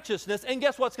his righteousness, and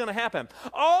guess what's going to happen?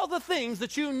 All the things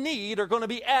that you need are going to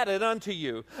be added unto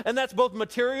you. And that's both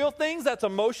material things, that's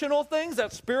emotional things,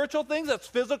 that's spiritual things, that's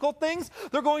physical things.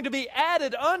 They're going to be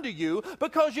added unto you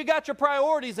because you got your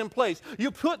priorities in place.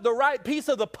 You put the right piece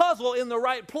of the puzzle in the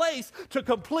right place to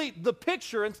complete the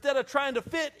picture instead of trying to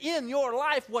fit in your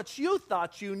life what you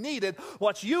thought you needed,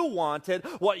 what you wanted,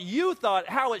 what you thought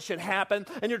how it should happen,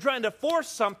 and you're trying to force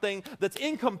something that's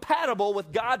incompatible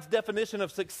with God's definition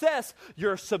of success.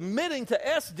 You're submitting to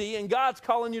SD, and God's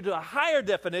calling you to a higher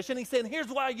definition. He's saying, here's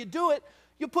why you do it.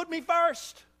 You put me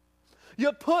first.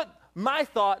 You put my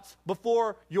thoughts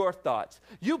before your thoughts.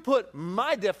 You put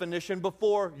my definition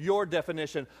before your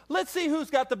definition. Let's see who's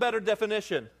got the better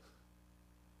definition.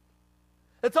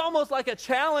 It's almost like a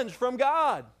challenge from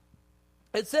God.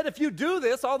 It said if you do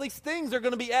this, all these things are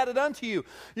going to be added unto you.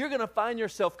 You're going to find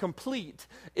yourself complete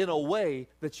in a way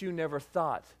that you never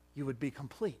thought you would be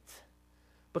complete.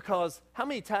 Because how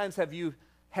many times have you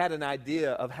had an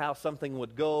idea of how something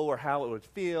would go or how it would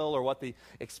feel or what the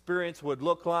experience would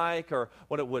look like or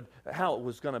how it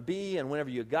was going to be, and whenever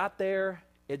you got there,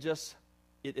 it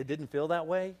didn't feel that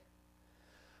way?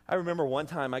 I remember one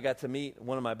time I got to meet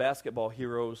one of my basketball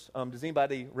heroes. Does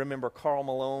anybody remember Karl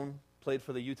Malone? Played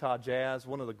for the Utah Jazz,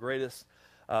 one of the greatest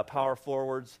power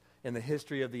forwards in the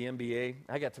history of the NBA.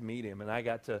 I got to meet him, and I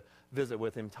got to visit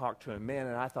with him, talk to him. Man,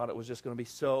 and I thought it was just going to be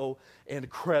so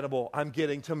incredible. I'm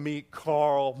getting to meet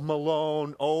Karl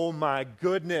Malone. Oh, my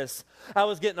goodness. I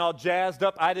was getting all jazzed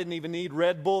up. I didn't even need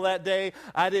Red Bull that day.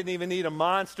 I didn't even need a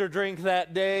Monster drink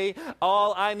that day.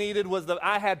 All I needed was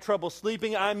I had trouble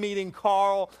sleeping. I'm meeting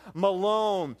Karl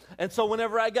Malone. And so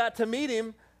whenever I got to meet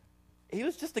him, he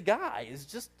was just a guy. He's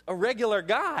just a regular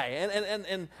guy.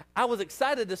 And I was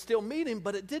excited to still meet him,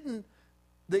 but the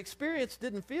experience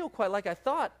didn't feel quite like I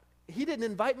thought. He didn't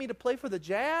invite me to play for the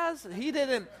Jazz.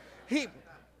 Can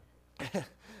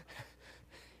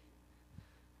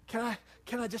I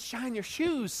just shine your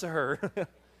shoes, sir?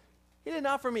 He didn't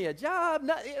offer me a job.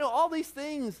 All these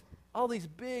things, all these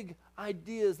big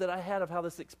ideas that I had of how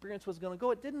this experience was going to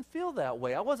go. It didn't feel that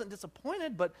way. I wasn't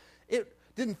disappointed, but it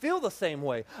didn't feel the same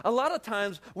way. A lot of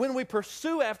times when we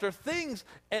pursue after things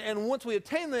and once we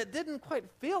attain them, it didn't quite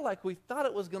feel like we thought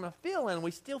it was going to feel, and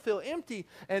we still feel empty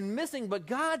and missing. But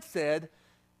God said,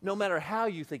 no matter how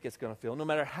you think it's going to feel, no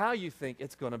matter how you think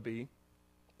it's going to be,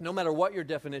 no matter what your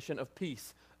definition of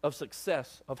peace, of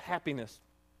success, of happiness,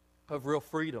 of real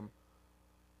freedom,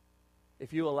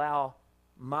 if you allow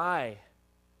my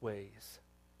ways,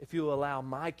 if you allow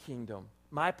my kingdom,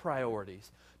 my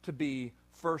priorities to be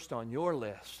first on your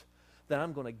list, then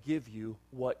I'm going to give you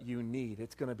what you need.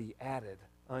 It's going to be added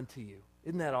unto you.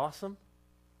 Isn't that awesome?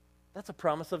 That's a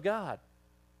promise of God.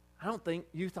 I don't think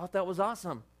you thought that was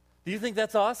awesome. Do you think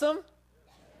that's awesome?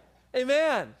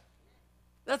 Amen.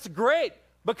 That's great,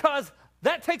 because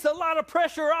that takes a lot of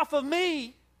pressure off of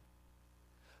me.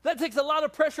 That takes a lot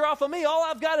of pressure off of me. All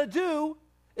I've got to do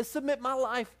is submit my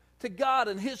life to God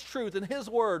and his truth and his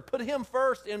word. Put him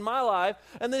first in my life,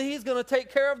 and then he's going to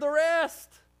take care of the rest.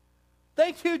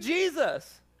 Thank you,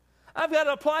 Jesus. I've got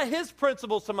to apply his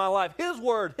principles to my life, his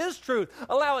word, his truth.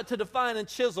 Allow it to define and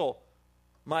chisel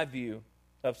my view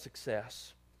of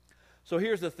success. So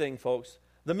here's the thing, folks.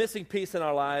 The missing piece in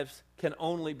our lives can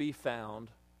only be found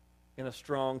in a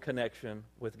strong connection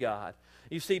with God.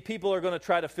 You see, people are going to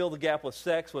try to fill the gap with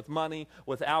sex, with money,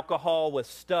 with alcohol, with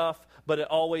stuff, but it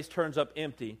always turns up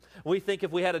empty. We think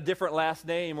if we had a different last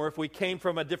name or if we came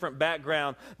from a different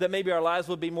background, that maybe our lives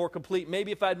would be more complete.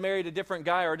 Maybe if I'd married a different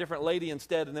guy or a different lady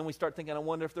instead, and then we start thinking, I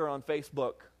wonder if they're on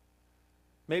Facebook.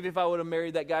 Maybe if I would have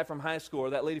married that guy from high school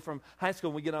or that lady from high school,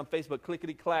 and we get on Facebook,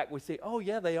 clickety-clack, we say, oh,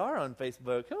 yeah, they are on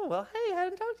Facebook. Oh, well, hey, I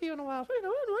hadn't talked to you in a while.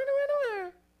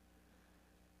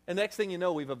 And next thing you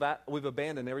know, we've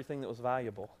abandoned everything that was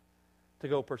valuable to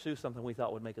go pursue something we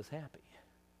thought would make us happy.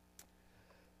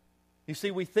 You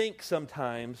see, we think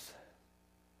sometimes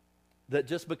that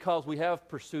just because we have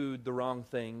pursued the wrong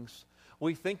things,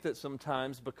 we think that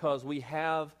sometimes because we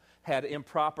have had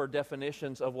improper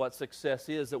definitions of what success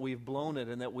is, that we've blown it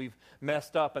and that we've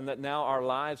messed up and that now our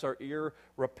lives are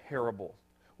irreparable.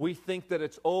 We think that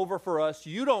it's over for us.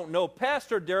 You don't know,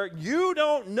 Pastor Derek, you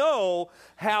don't know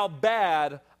how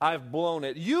bad I've blown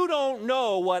it. You don't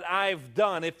know what I've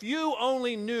done. If you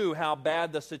only knew how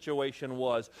bad the situation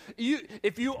was.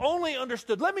 If you only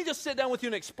understood. Let me just sit down with you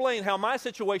and explain how my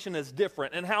situation is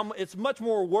different and how it's much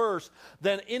more worse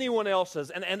than anyone else's,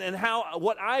 and how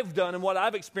what I've done and what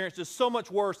I've experienced is so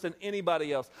much worse than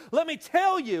anybody else. Let me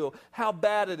tell you how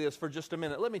bad it is for just a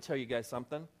minute. Let me tell you guys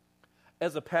something.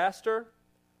 as a pastor,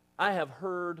 I have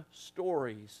heard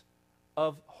stories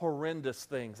of horrendous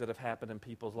things that have happened in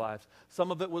people's lives.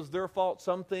 Some of it was their fault.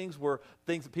 Some things were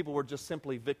things that people were just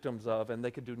simply victims of, and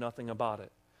they could do nothing about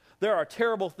it. There are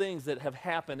terrible things that have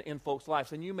happened in folks'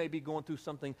 lives, and you may be going through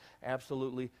something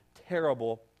absolutely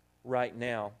terrible right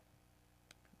now.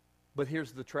 But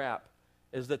here's the trap,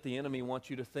 is that the enemy wants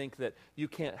you to think that you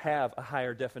can't have a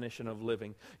higher definition of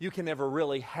living. You can never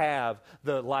really have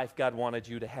the life God wanted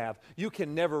you to have. You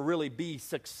can never really be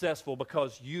successful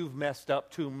because you've messed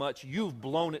up too much. You've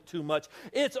blown it too much.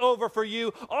 It's over for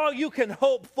you. All you can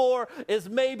hope for is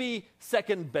maybe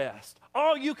second best.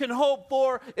 All you can hope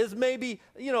for is maybe,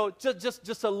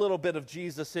 just a little bit of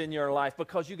Jesus in your life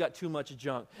because you got too much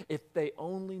junk. If they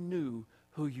only knew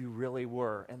who you really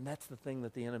were. And that's the thing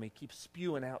that the enemy keeps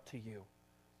spewing out to you.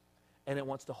 And it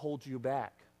wants to hold you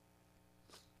back.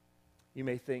 You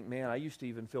may think, man, I used to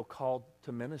even feel called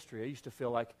to ministry. I used to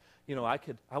feel like,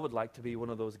 I would like to be one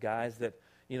of those guys that,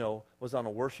 was on a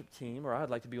worship team, or I'd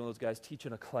like to be one of those guys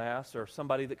teaching a class, or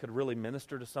somebody that could really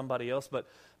minister to somebody else. But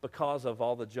because of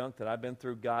all the junk that I've been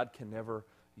through, God can never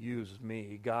use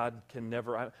me. God can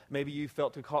never, maybe you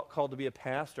felt called to be a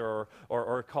pastor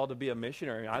or called to be a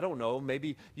missionary. I don't know.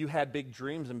 Maybe you had big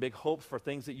dreams and big hopes for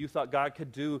things that you thought God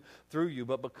could do through you,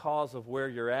 but because of where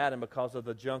you're at and because of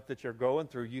the junk that you're going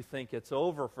through, you think it's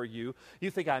over for you. You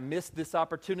think, I missed this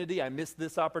opportunity, I missed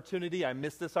this opportunity, I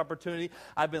missed this opportunity.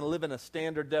 I've been living a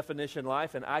standard definition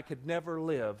life, and I could never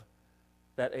live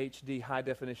that HD high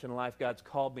definition life God's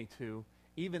called me to,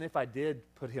 even if I did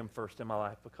put him first in my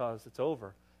life, because it's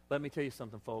over. Let me tell you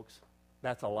something, folks.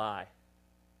 That's a lie.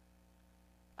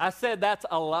 I said that's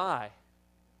a lie.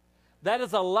 That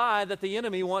is a lie that the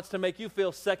enemy wants to make you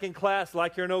feel second class,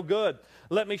 like you're no good.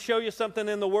 Let me show you something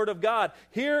in the Word of God.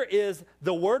 Here is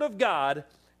the Word of God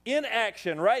in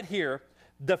action right here,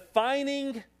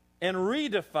 defining and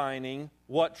redefining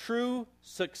what true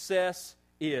success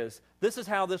is. This is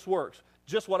how this works.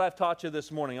 Just what I've taught you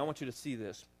this morning. I want you to see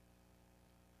this.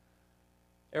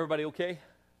 Everybody okay?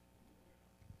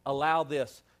 Allow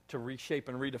this to reshape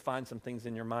and redefine some things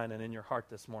in your mind and in your heart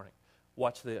this morning.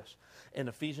 Watch this. In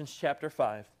Ephesians chapter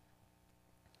 5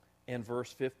 and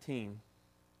verse 15,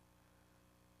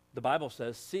 the Bible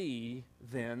says, "See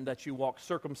then that you walk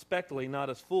circumspectly,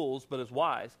 not as fools, but as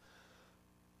wise."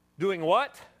 Doing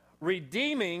what?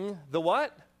 Redeeming the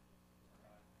what?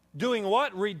 Doing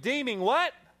what? Redeeming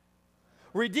what?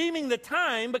 Redeeming the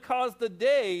time, because the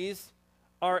days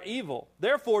are evil.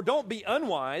 Therefore, don't be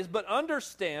unwise, but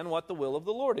understand what the will of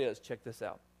the Lord is. Check this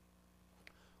out.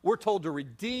 We're told to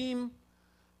redeem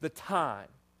the time.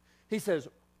 He says,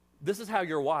 this is how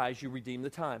you're wise, you redeem the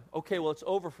time. Okay, well, it's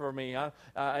over for me.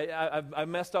 I've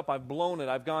messed up. I've blown it.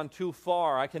 I've gone too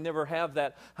far. I can never have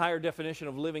that higher definition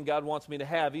of living God wants me to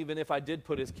have, even if I did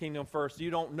put his kingdom first.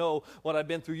 You don't know what I've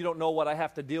been through. You don't know what I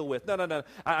have to deal with. No.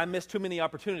 I missed too many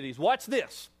opportunities. Watch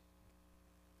this.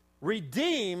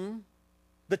 Redeem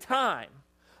the time.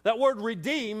 That word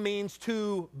redeem means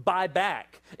to buy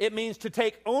back. It means to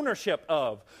take ownership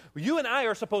of. You and I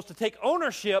are supposed to take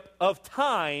ownership of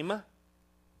time.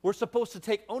 We're supposed to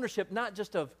take ownership not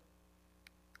just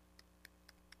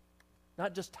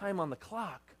time on the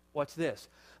clock. Watch this.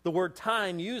 The word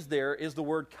time used there is the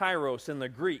word kairos in the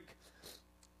Greek.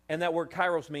 And that word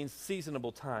kairos means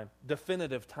seasonable time,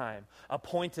 definitive time,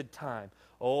 appointed time.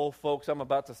 Oh, folks, I'm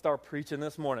about to start preaching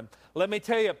this morning. Let me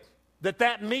tell you,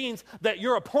 that means that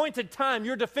your appointed time,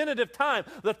 your definitive time,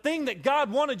 the thing that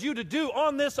God wanted you to do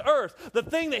on this earth, the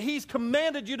thing that he's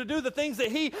commanded you to do, the things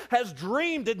that he has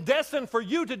dreamed and destined for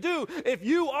you to do, if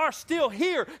you are still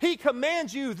here, he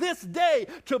commands you this day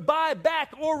to buy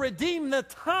back or redeem the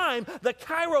time, the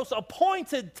kairos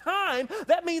appointed time.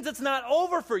 That means it's not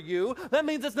over for you. That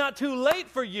means it's not too late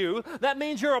for you. That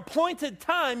means your appointed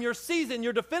time, your season,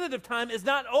 your definitive time is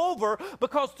not over,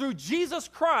 because through Jesus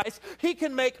Christ, he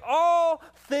can make all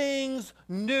things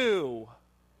new.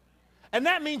 And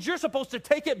that means you're supposed to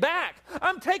take it back.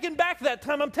 I'm taking back that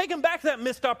time. I'm taking back that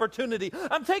missed opportunity.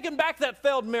 I'm taking back that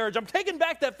failed marriage. I'm taking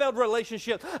back that failed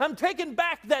relationship. I'm taking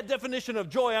back that definition of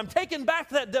joy. I'm taking back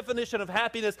that definition of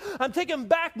happiness. I'm taking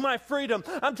back my freedom.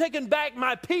 I'm taking back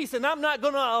my peace. And I'm not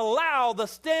going to allow the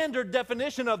standard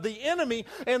definition of the enemy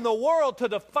and the world to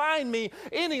define me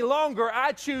any longer.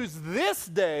 I choose this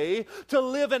day to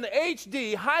live an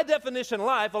HD, high definition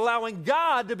life, allowing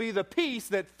God to be the peace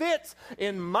that fits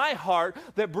in my heart,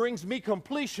 that brings me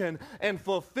completion and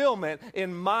fulfillment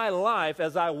in my life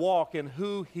as I walk in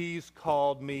who he's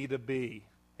called me to be.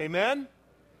 Amen?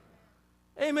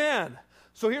 Amen.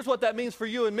 So here's what that means for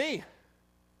you and me,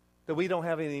 that we don't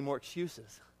have any more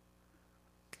excuses.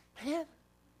 Man,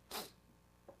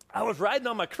 I was riding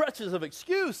on my crutches of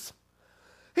excuse.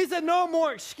 He said, no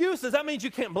more excuses. That means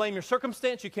you can't blame your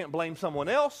circumstance. You can't blame someone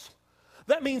else.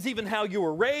 That means even how you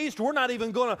were raised. We're not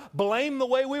even going to blame the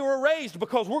way we were raised,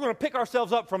 because we're going to pick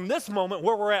ourselves up from this moment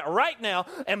where we're at right now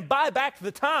and buy back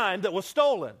the time that was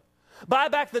stolen. Buy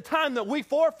back the time that we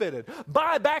forfeited.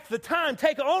 Buy back the time.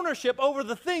 Take ownership over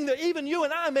the thing that even you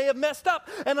and I may have messed up,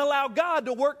 and allow God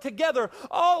to work together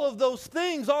all of those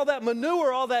things, all that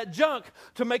manure, all that junk,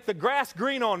 to make the grass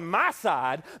green on my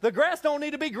side. The grass don't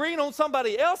need to be green on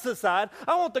somebody else's side.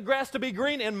 I want the grass to be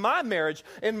green in my marriage,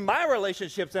 in my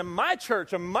relationships, in my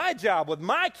church, in my job, with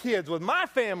my kids, with my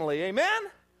family. Amen?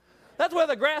 That's where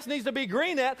the grass needs to be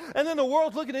green at. And then the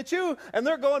world's looking at you and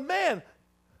they're going, man,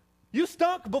 you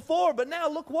stunk before, but now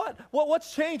look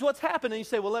what's changed, what's happened? And you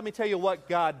say, well, let me tell you what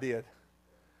God did.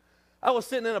 I was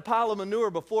sitting in a pile of manure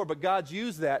before, but God's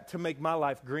used that to make my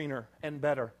life greener and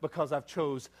better, because I've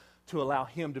chose to allow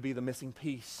Him to be the missing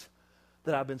piece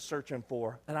that I've been searching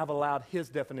for. And I've allowed His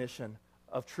definition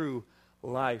of true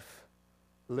life,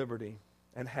 liberty,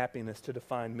 and happiness to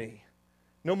define me.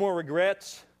 No more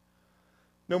regrets,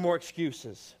 no more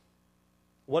excuses.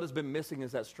 What has been missing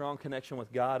is that strong connection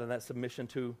with God and that submission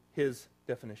to His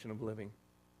definition of living.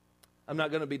 I'm not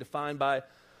going to be defined by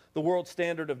the world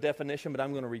standard of definition, but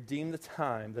I'm going to redeem the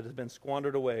time that has been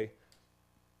squandered away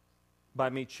by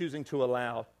me choosing to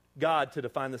allow God to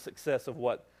define the success of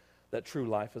what that true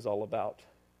life is all about.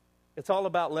 It's all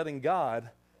about letting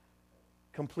God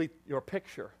complete your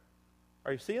picture.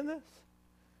 Are you seeing this?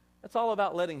 It's all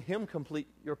about letting Him complete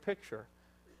your picture.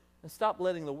 And stop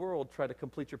letting the world try to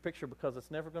complete your picture, because it's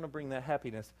never going to bring that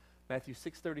happiness. Matthew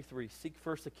 6:33, seek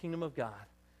first the kingdom of God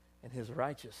and His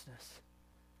righteousness,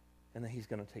 and then He's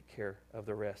going to take care of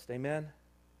the rest. Amen?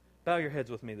 Bow your heads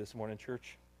with me this morning,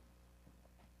 church.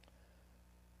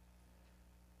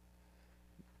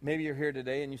 Maybe you're here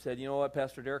today and you said, you know what,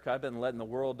 Pastor Derek, I've been letting the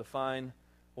world define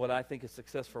what I think is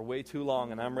success for way too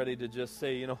long, and I'm ready to just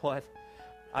say, you know what,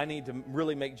 I need to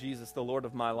really make Jesus the Lord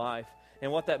of my life.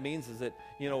 And what that means is that,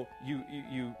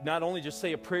 you not only just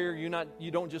say a prayer, you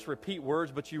don't just repeat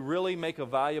words, but you really make a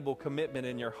valuable commitment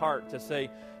in your heart to say,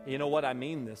 you know what, I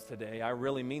mean this today. I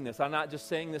really mean this. I'm not just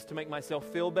saying this to make myself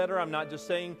feel better. I'm not just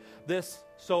saying this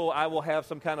so I will have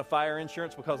some kind of fire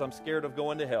insurance because I'm scared of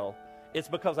going to hell. It's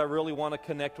because I really want to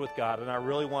connect with God, and I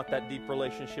really want that deep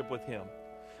relationship with Him.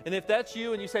 And if that's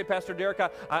you and you say, Pastor Derek,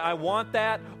 I want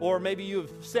that, or maybe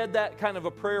you've said that kind of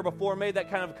a prayer before, made that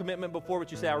kind of a commitment before,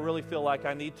 but you say, I really feel like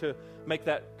I need to make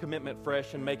that commitment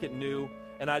fresh and make it new,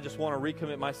 and I just want to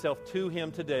recommit myself to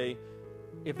Him today.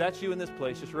 If that's you in this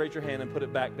place, just raise your hand and put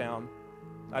it back down.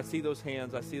 I see those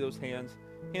hands. I see those hands.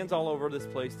 Hands all over this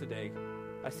place today.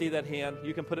 I see that hand.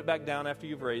 You can put it back down after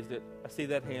you've raised it. I see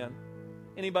that hand.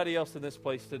 Anybody else in this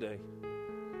place today?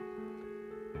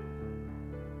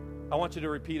 I want you to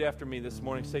repeat after me this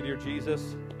morning. Say, dear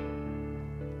Jesus,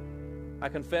 I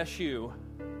confess you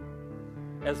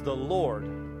as the Lord,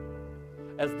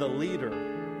 as the leader,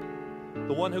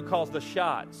 the one who calls the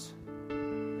shots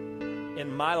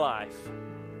in my life.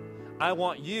 I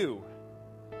want you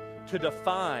to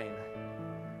define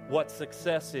what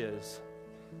success is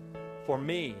for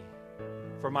me,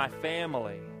 for my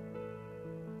family.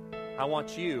 I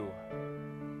want you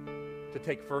to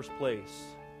take first place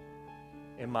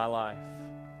in my life.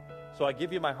 So I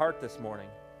give you my heart this morning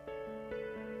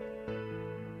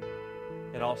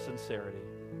in all sincerity.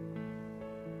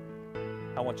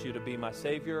 I want you to be my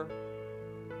Savior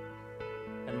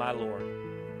and my Lord.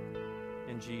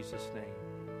 In Jesus'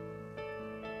 name,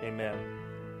 amen.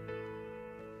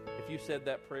 If you said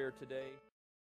that prayer today,